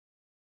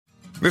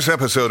This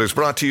episode is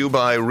brought to you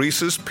by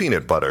Reese's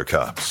Peanut Butter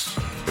Cups.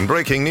 In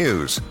breaking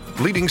news,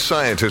 leading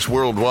scientists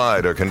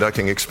worldwide are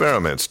conducting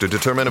experiments to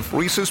determine if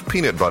Reese's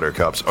Peanut Butter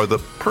Cups are the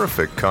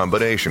perfect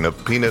combination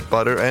of peanut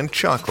butter and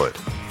chocolate.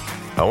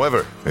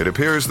 However, it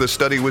appears the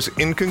study was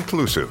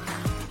inconclusive,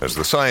 as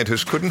the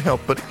scientists couldn't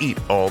help but eat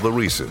all the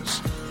Reese's.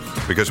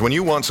 Because when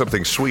you want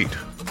something sweet,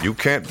 you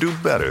can't do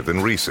better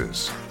than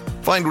Reese's.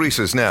 Find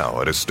Reese's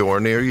now at a store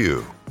near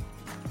you.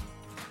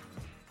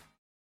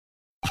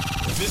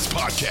 This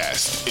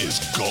podcast is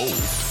gold.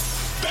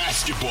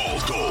 Basketball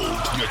gold.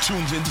 You're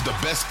tuned into the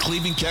best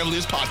Cleveland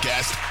Cavaliers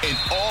podcast in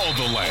all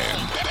the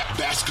land.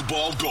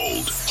 Basketball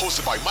gold.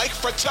 Hosted by Mike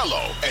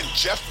Fratello and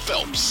Jeff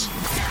Phelps.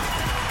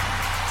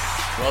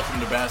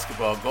 Welcome to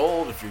Basketball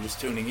Gold. If you're just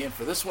tuning in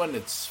for this one,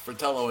 it's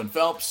Fratello and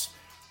Phelps.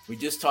 We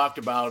just talked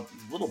about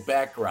a little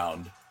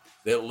background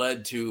that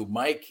led to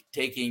Mike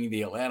taking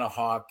the Atlanta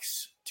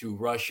Hawks to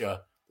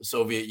Russia, the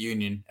Soviet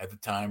Union at the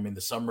time, in the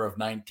summer of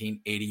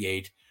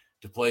 1988.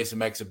 To play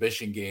some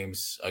exhibition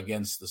games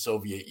against the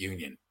Soviet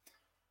Union.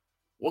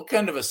 What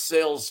kind of a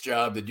sales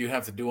job did you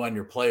have to do on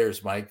your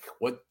players, Mike?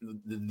 What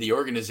the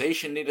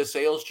organization need a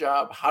sales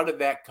job? How did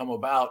that come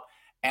about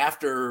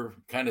after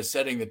kind of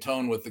setting the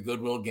tone with the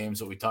goodwill games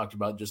that we talked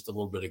about just a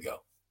little bit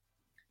ago?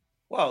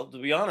 Well, to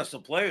be honest, the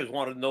players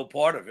wanted no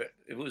part of it.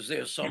 It was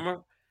their summer.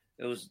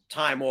 It was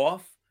time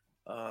off,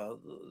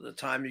 the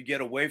time you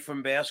get away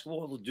from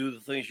basketball to do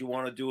the things you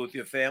want to do with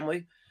your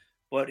family.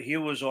 But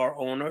here was our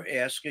owner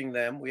asking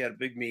them. We had a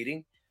big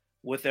meeting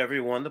with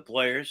everyone, the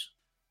players,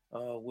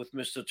 with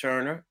Mr.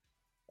 Turner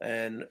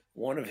and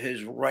one of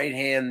his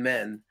right-hand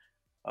men,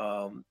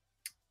 Bob,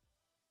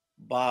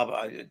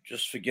 I'm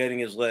just forgetting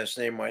his last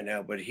name right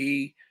now, but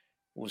he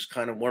was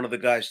kind of one of the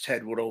guys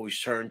Ted would always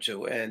turn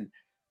to. And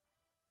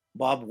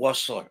Bob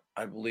Wussler,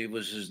 I believe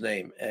was his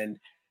name. And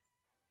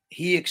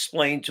he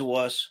explained to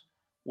us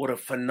what a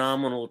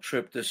phenomenal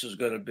trip this is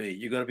going to be.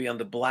 You're going to be on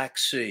the Black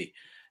Sea.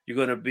 You're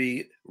going to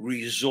be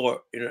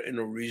in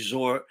a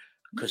resort,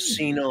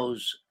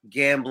 casinos,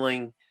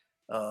 gambling,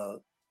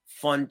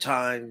 fun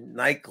time,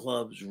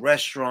 nightclubs,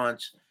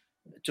 restaurants,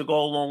 to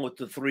go along with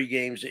the 3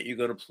 games that you're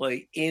going to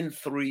play in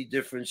 3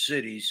 different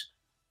cities,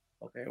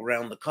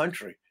 around the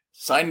country.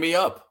 Sign me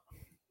up.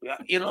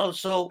 Yeah,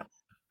 so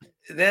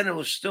then it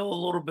was still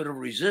a little bit of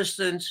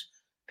resistance.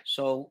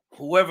 So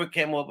whoever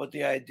came up with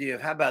the idea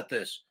of, how about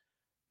this?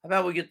 How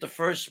about we get the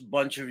first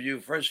bunch of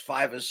you, first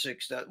 5 or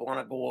 6 that want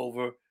to go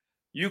over,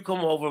 you come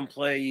over and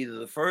play either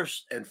the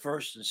first and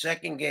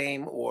second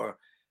game, or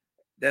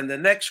then the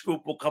next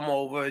group will come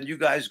over and you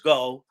guys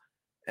go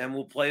and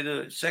we'll play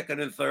the second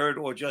and third,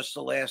 or just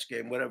the last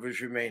game, whatever's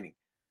remaining.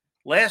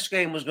 Last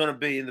game was going to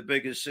be in the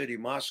biggest city,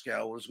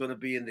 Moscow. It was going to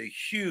be in the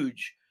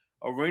huge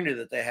arena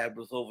that they had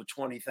with over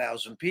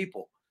 20,000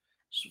 people.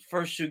 So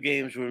first 2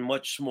 games were in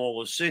much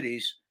smaller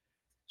cities.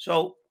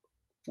 So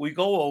we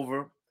go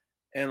over,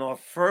 and our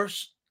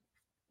first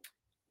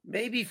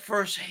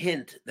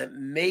hint that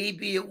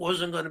maybe it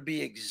wasn't going to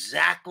be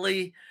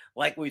exactly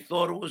like we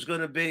thought it was going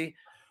to be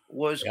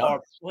was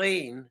our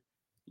plane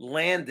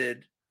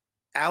landed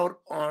out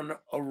on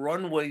a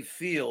runway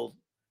field.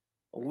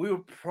 We were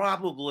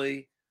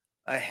probably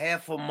a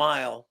half a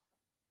mile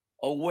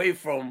away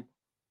from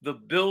the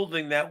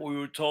building that we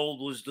were told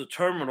was the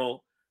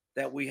terminal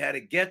that we had to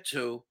get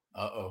to,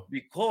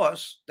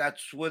 because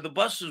that's where the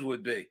buses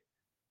would be.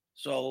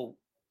 So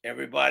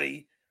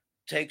everybody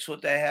takes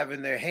what they have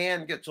in their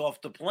hand, gets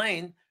off the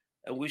plane,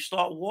 and we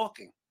start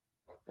walking.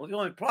 Well, the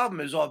only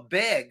problem is our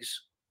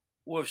bags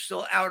were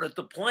still out at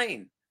the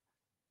plane,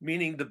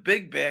 meaning the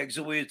big bags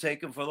that we had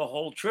taken for the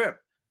whole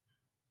trip.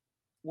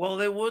 Well,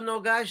 there were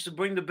no guys to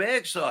bring the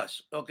bags to us.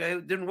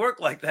 It didn't work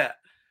like that.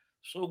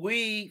 So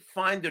we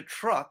find a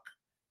truck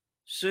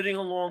sitting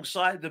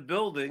alongside the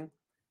building.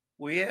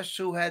 We asked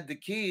who had the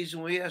keys,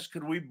 and we asked,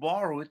 could we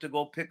borrow it to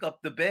go pick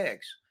up the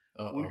bags?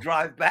 We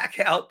drive back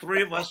out,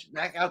 3 of us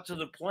back out to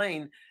the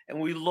plane,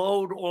 and we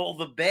load all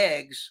the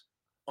bags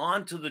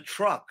onto the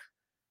truck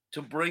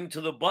to bring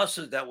to the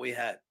buses that we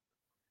had.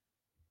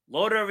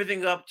 Load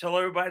everything up, tell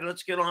everybody,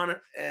 let's get on it,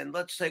 and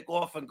let's take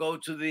off and go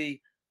to the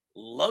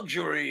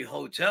luxury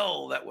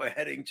hotel that we're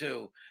heading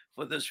to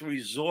for this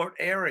resort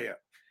area.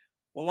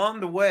 Well, on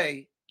the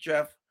way,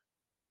 Jeff,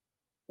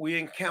 we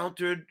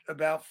encountered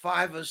about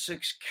 5 or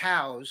 6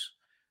 cows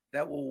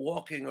that were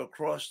walking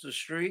across the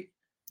street.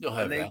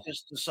 And they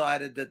just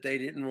decided that they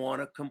didn't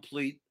want to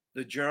complete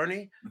the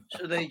journey.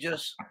 So they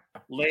just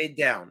laid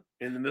down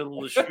in the middle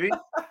of the street,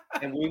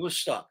 and we were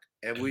stuck.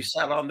 And we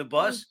sat on the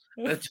bus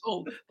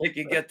until they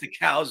could get the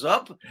cows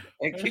up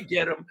and could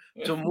get them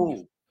to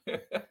move.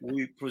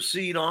 We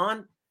proceed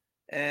on,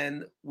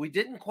 and we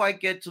didn't quite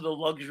get to the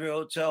luxury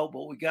hotel,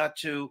 but we got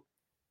to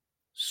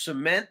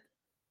cement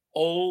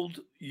old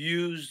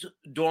used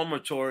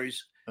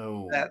dormitories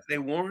that they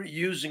weren't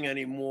using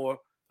anymore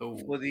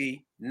for the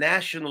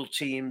national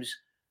teams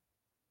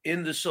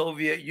in the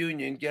Soviet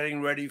Union,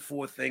 getting ready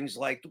for things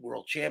like the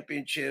World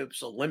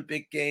Championships,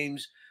 Olympic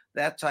Games,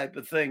 that type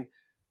of thing.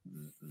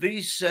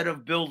 These set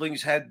of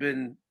buildings had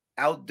been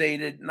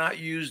outdated, not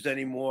used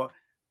anymore.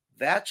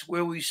 That's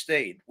where we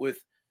stayed with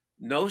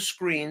no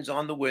screens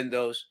on the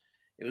windows.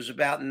 It was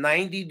about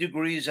 90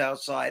 degrees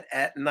outside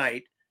at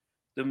night.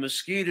 The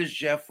mosquitoes,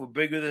 Jeff, were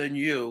bigger than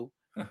you,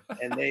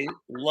 and they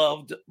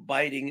loved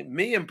biting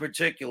me in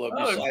particular,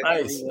 Oh, besides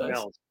nice, everyone nice.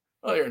 else.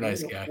 Oh, you're a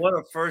nice guy. What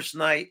a first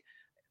night.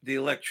 The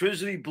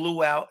electricity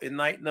blew out in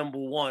night number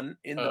one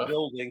in the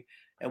building,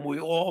 and we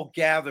all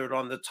gathered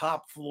on the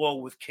top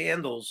floor with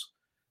candles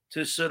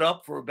to sit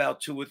up for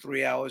about 2 or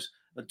 3 hours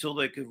until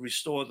they could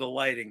restore the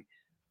lighting.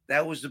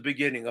 That was the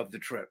beginning of the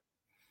trip.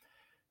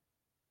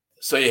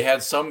 So you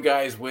had some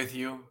guys with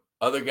you,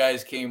 other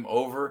guys came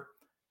over.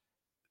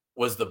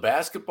 Was the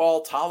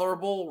basketball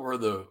tolerable? Were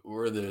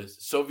the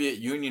Soviet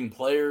Union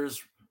players,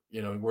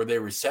 were they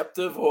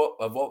receptive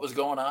of what was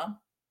going on?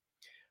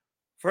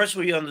 First,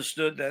 we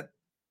understood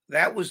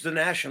that was the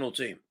national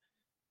team.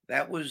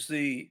 That was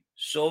the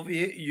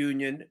Soviet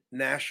Union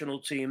national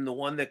team, the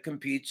one that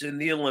competes in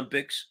the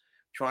Olympics,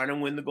 trying to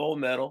win the gold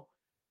medal.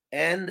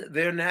 And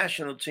their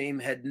national team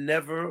had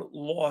never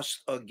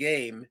lost a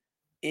game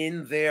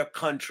in their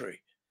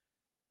country.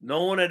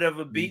 No one had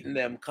ever beaten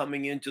them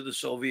coming into the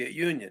Soviet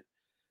Union.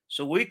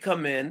 So we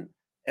come in,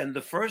 and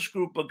the first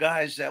group of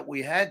guys that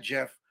we had,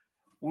 Jeff,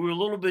 we were a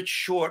little bit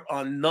short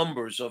on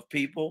numbers of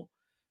people.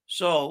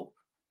 So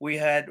we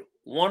had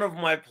one of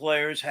my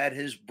players had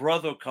his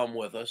brother come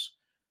with us.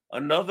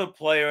 Another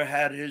player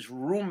had his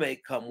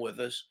roommate come with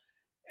us.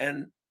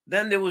 And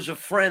then there was a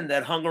friend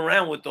that hung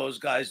around with those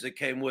guys that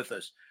came with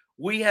us.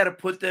 We had to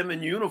put them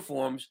in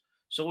uniforms,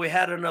 so we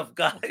had enough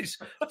guys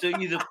to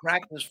either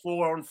practice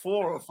 4-on-4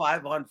 or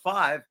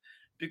 5-on-5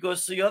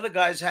 because the other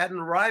guys hadn't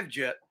arrived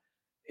yet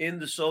in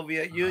the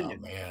Soviet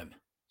Union. Oh, man.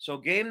 So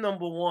game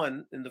number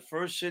one in the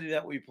first city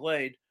that we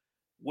played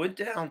went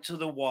down to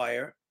the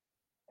wire,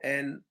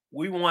 and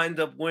we wind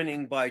up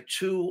winning by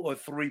 2 or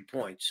 3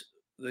 points,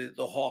 the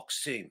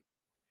Hawks team.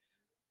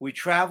 We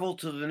traveled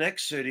to the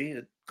next city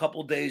a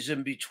couple days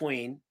in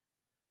between,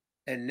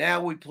 and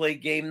now we play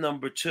game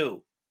number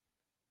 2.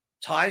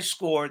 Tie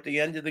score at the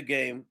end of the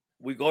game.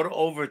 We go to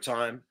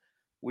overtime.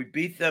 We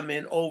beat them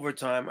in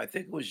overtime. I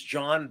think it was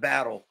John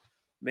Battle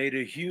made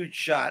a huge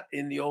shot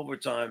in the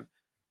overtime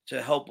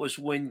to help us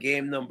win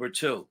game number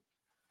 2.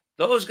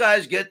 Those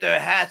guys get their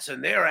hats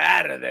and they're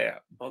out of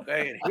there.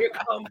 Okay. And here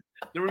come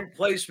the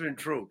replacement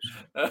troops.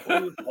 Well,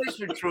 the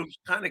replacement troops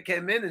kind of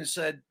came in and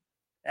said,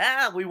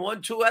 we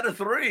won 2 out of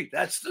 3.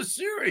 That's the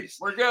series.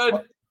 We're good.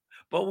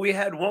 But we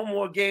had one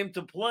more game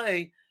to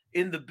play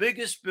in the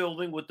biggest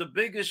building with the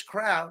biggest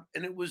crowd.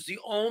 And it was the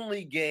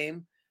only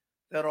game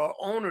that our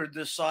owner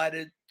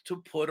decided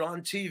to put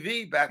on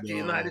TV back to the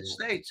United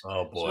States.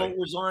 Oh, boy. So it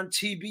was on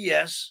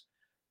TBS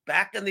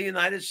back in the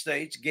United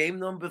States, game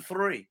number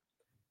 3.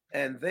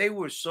 And they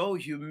were so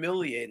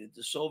humiliated,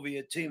 the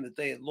Soviet team, that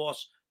they had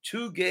lost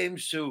 2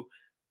 games to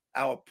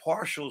our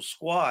partial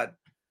squad.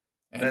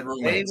 And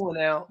roommates. They went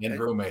out and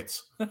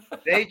roommates.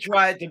 They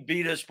tried to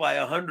beat us by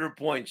 100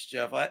 points,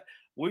 Jeff.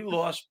 We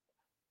lost.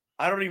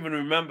 I don't even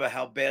remember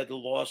how bad the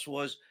loss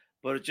was,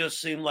 but it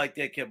just seemed like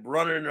they kept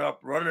running it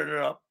up.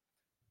 A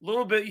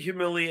little bit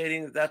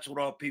humiliating. That's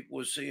what our people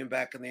were seeing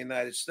back in the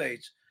United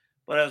States.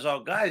 But as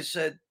our guys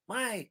said,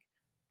 Mike,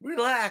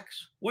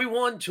 relax. We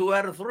won 2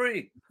 out of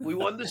 3. We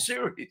won the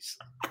series.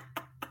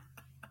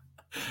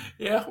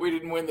 Yeah, we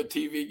didn't win the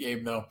TV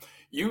game, though.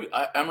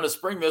 I'm going to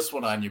spring this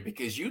one on you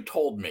because you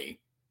told me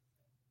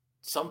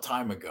some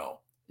time ago,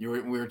 we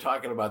were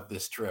talking about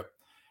this trip,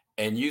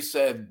 and you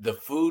said the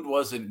food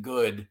wasn't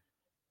good,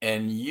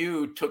 and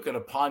you took it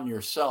upon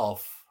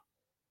yourself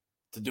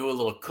to do a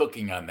little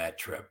cooking on that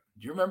trip.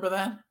 Do you remember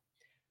that?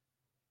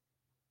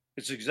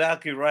 It's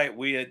exactly right.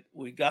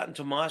 We'd gotten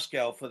to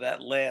Moscow for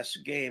that last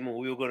game, and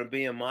we were going to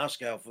be in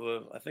Moscow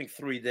for, I think,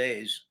 3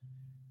 days.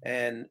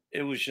 And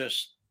it was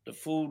just, the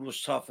food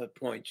was tough at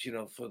points,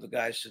 for the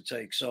guys to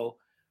take. So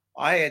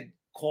I had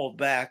called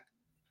back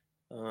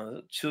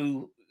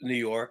to New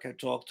York. I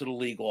talked to the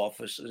league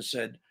office and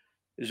said,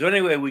 is there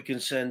any way we can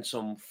send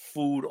some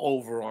food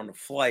over on a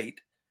flight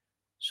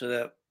so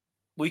that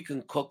we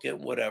can cook it,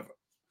 whatever?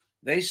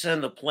 They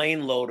send a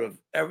plane load of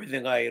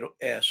everything I had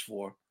asked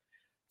for.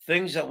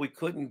 Things that we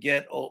couldn't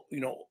get,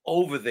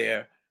 over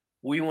there,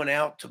 we went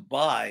out to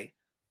buy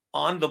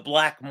on the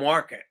black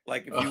market.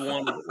 Like if you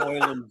wanted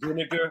oil and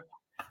vinegar,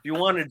 if you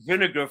wanted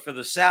vinegar for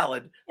the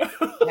salad, you had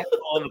to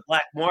go on the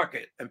black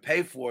market and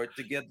pay for it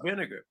to get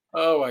vinegar.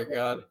 Oh, my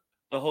God.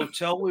 The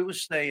hotel we were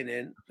staying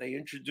in, they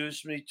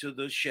introduced me to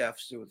the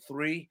chefs. There were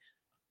 3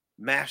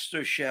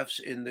 master chefs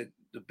in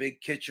the big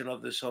kitchen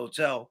of this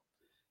hotel.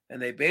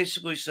 And they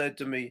basically said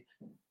to me,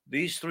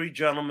 these 3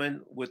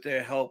 gentlemen, with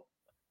their help,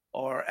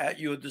 are at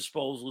your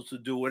disposal to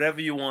do whatever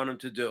you want them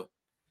to do.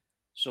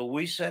 So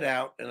we set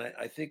out, and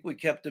I think we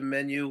kept the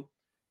menu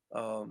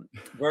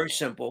very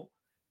simple.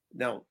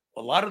 Now,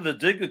 a lot of the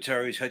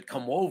dignitaries had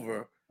come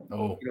over.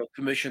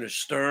 Commissioner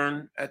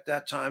Stern at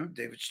that time,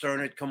 David Stern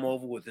had come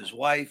over with his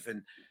wife,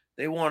 and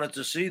they wanted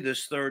to see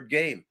this 3rd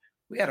game.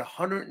 We had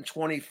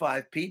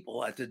 125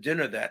 people at the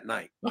dinner that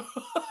night.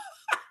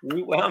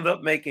 We wound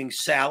up making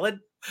salad.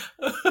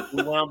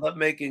 We wound up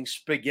making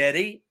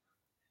spaghetti.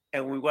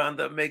 and we wound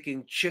up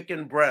making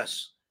chicken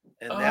breasts,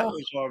 and that Oh,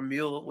 was our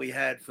meal that we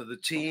had for the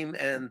team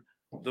and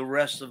the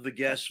rest of the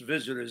guest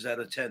visitors that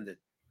attended.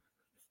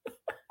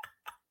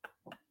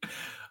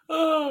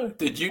 oh,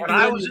 did you And do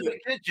I any was of in the?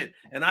 the kitchen,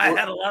 and I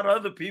had a lot of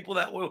other people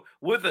that were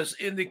with us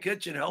in the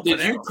kitchen helping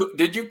Did out. you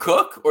did you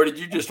cook or did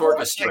you Of just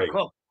course I orchestrate?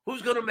 cook.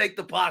 Who's gonna make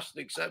the pasta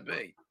except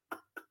me?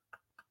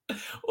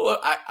 Well,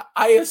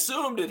 I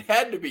assumed it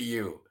had to be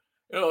you.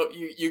 You know,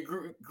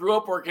 you grew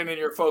up working in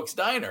your folks'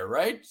 diner,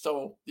 right?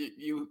 So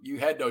you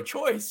had no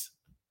choice.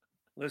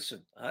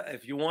 Listen,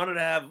 if you wanted to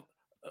have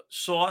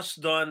sauce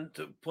done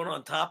to put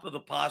on top of the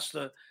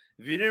pasta,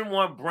 if you didn't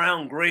want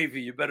brown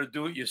gravy, you better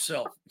do it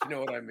yourself, if you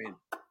know what I mean.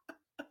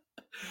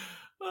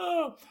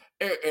 Oh,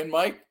 and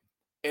Mike,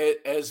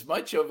 as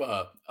much of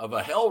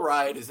a hell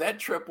ride as that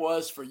trip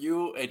was for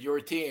you and your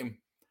team,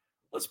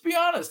 let's be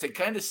honest, it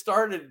kind of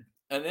started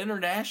an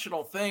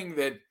international thing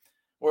that,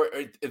 or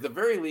at the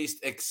very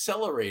least,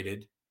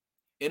 accelerated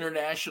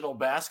international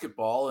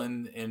basketball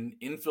and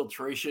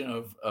infiltration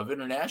of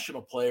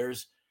international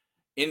players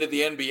into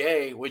the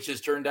NBA, which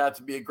has turned out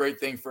to be a great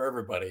thing for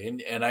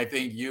everybody. And I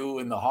think you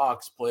and the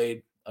Hawks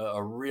played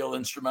a real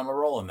instrumental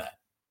role in that.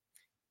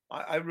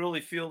 I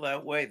really feel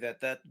that way,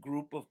 that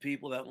group of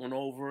people that went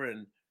over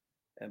and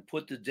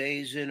put the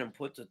days in and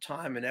put the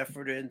time and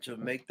effort in to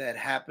make that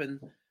happen,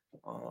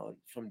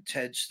 from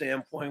Ted's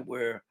standpoint,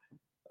 where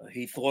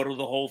he thought of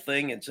the whole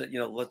thing and said,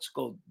 let's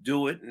go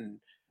do it, and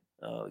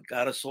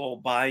got us all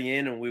buy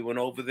in, and we went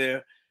over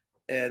there.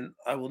 And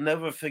I will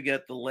never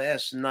forget the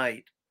last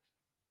night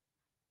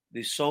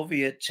the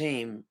Soviet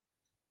team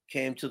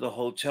came to the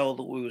hotel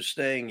that we were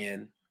staying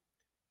in,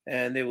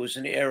 and there was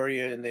an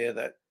area in there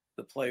that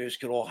the players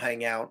could all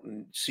hang out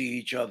and see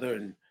each other.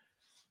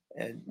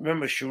 And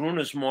remember,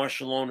 Sharunas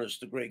Marshalonis,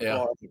 the great Yeah.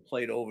 guard who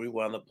played over, he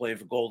wound up playing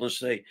for Golden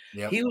State.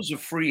 Yep. He was a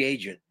free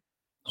agent,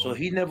 so Oh.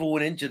 he never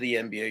went into the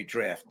NBA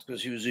draft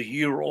because he was a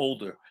year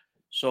older.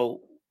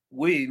 So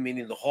we,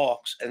 meaning the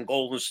Hawks and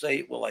Golden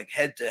State, were like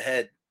head to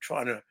head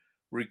trying to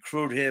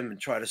recruit him and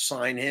try to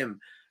sign him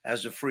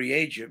as a free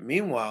agent.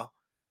 Meanwhile,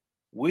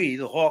 we,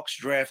 the Hawks,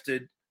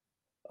 drafted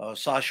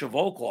Sasha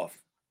Volkov,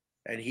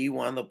 and he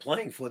wound up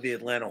playing for the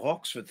Atlanta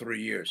Hawks for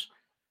 3 years.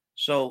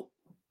 So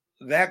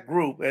that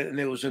group, and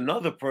there was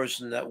another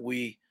person that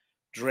we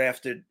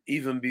drafted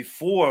even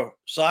before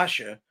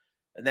Sasha,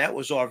 and that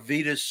was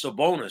Arvydas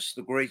Sabonis,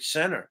 the great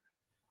center.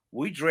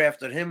 We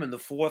drafted him in the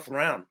 4th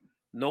round.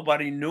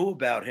 Nobody knew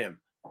about him,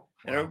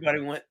 and everybody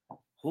went,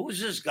 "Who's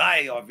this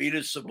guy,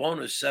 Arvydas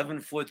Sabonis,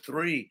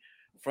 7'3"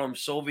 from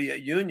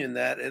Soviet Union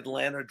that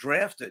Atlanta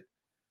drafted?"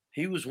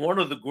 He was one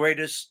of the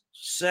greatest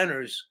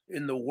centers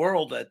in the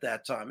world at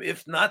that time,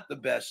 if not the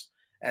best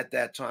at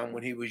that time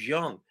when he was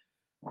young.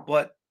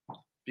 But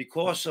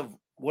because of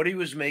what he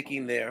was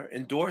making there,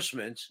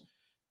 endorsements,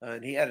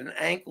 and he had an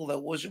ankle that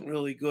wasn't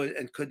really good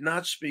and could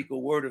not speak a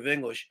word of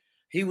English,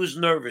 he was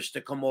nervous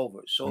to come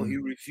over. So he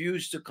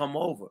refused to come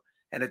over.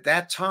 And at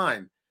that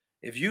time,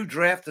 if you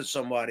drafted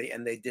somebody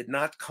and they did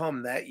not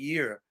come that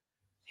year,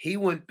 he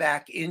went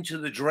back into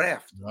the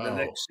draft the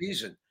next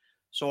season.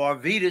 So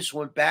Arvydas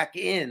went back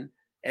in,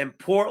 and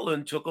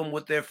Portland took him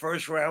with their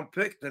 1st-round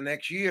pick the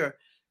next year.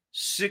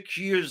 6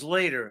 years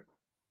later,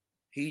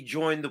 he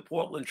joined the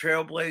Portland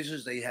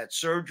Trailblazers. They had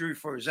surgery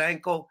for his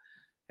ankle,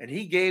 and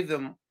he gave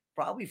them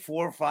probably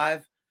 4 or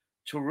 5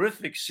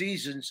 terrific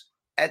seasons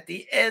at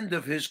the end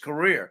of his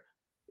career.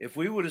 If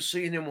we would have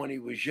seen him when he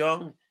was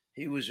young,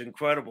 he was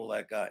incredible,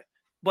 that guy.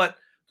 But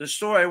the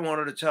story I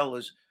wanted to tell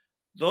is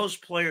those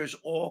players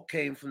all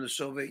came from the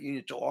Soviet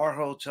Union to our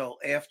hotel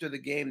after the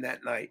game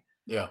that night.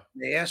 Yeah.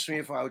 They asked me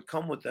if I would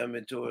come with them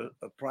into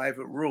a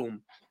private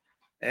room,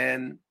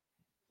 and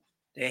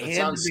they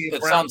handed me a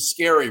It brown. sounds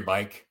scary,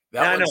 Mike.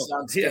 Yeah, I That one know.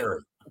 sounds Yeah.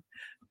 scary.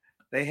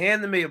 They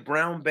handed me a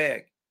brown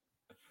bag,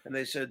 and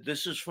they said,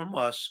 "This is from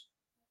us.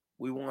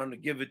 We want to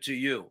give it to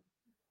you."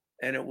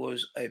 And it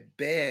was a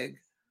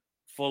bag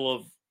full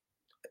of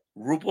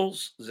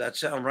rubles. Does that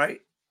sound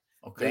right?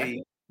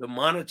 Okay. The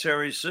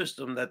monetary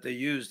system that they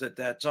used at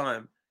that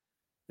time.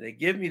 They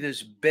give me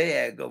this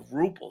bag of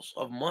rubles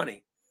of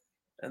money,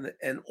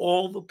 and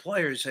all the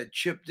players had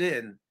chipped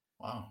in,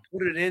 Wow.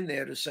 put it in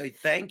there to say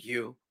thank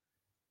you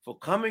for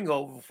coming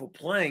over, for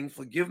playing,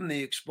 for giving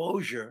the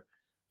exposure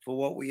for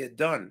what we had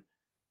done.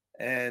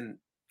 And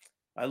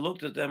I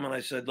looked at them and I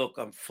said, "Look,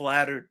 I'm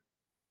flattered.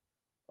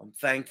 I'm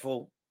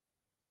thankful.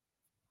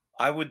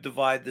 I would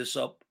divide this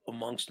up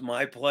amongst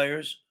my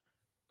players,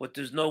 but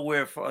there's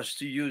nowhere for us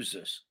to use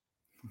this.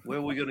 Where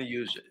are we going to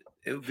use it?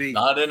 It would be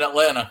Not in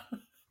Atlanta.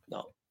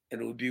 no,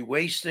 and it would be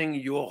wasting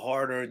your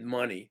hard-earned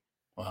money.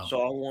 Wow.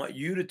 So I want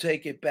you to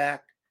take it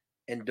back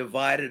and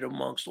divide it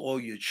amongst all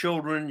your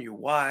children, your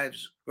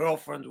wives,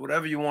 girlfriends,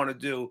 whatever you want to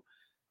do,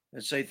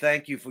 and say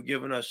thank you for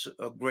giving us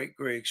a great,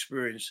 great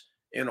experience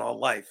in our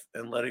life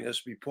and letting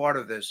us be part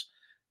of this."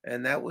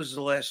 And that was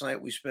the last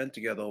night we spent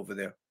together over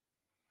there.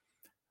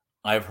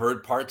 I've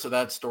heard parts of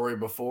that story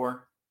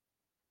before.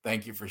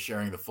 Thank you for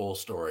sharing the full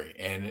story.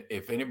 And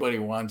if anybody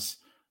wants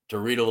to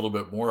read a little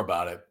bit more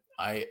about it,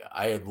 I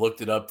had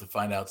looked it up to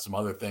find out some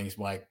other things,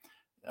 Mike.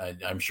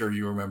 I'm sure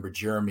you remember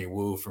Jeremy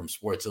Wu from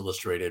Sports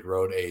Illustrated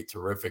wrote a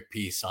terrific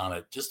piece on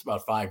it just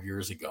about 5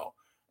 years ago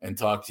and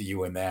talked to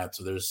you in that.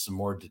 So there's some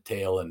more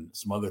detail and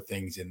some other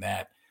things in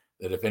that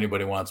if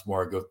anybody wants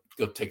more, go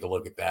take a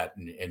look at that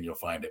and you'll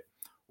find it.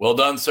 Well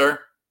done, sir.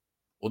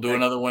 We'll do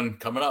another one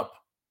coming up.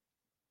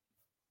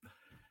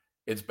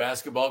 It's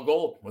Basketball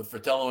Gold with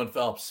Fratello and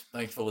Phelps.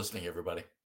 Thanks for listening, everybody.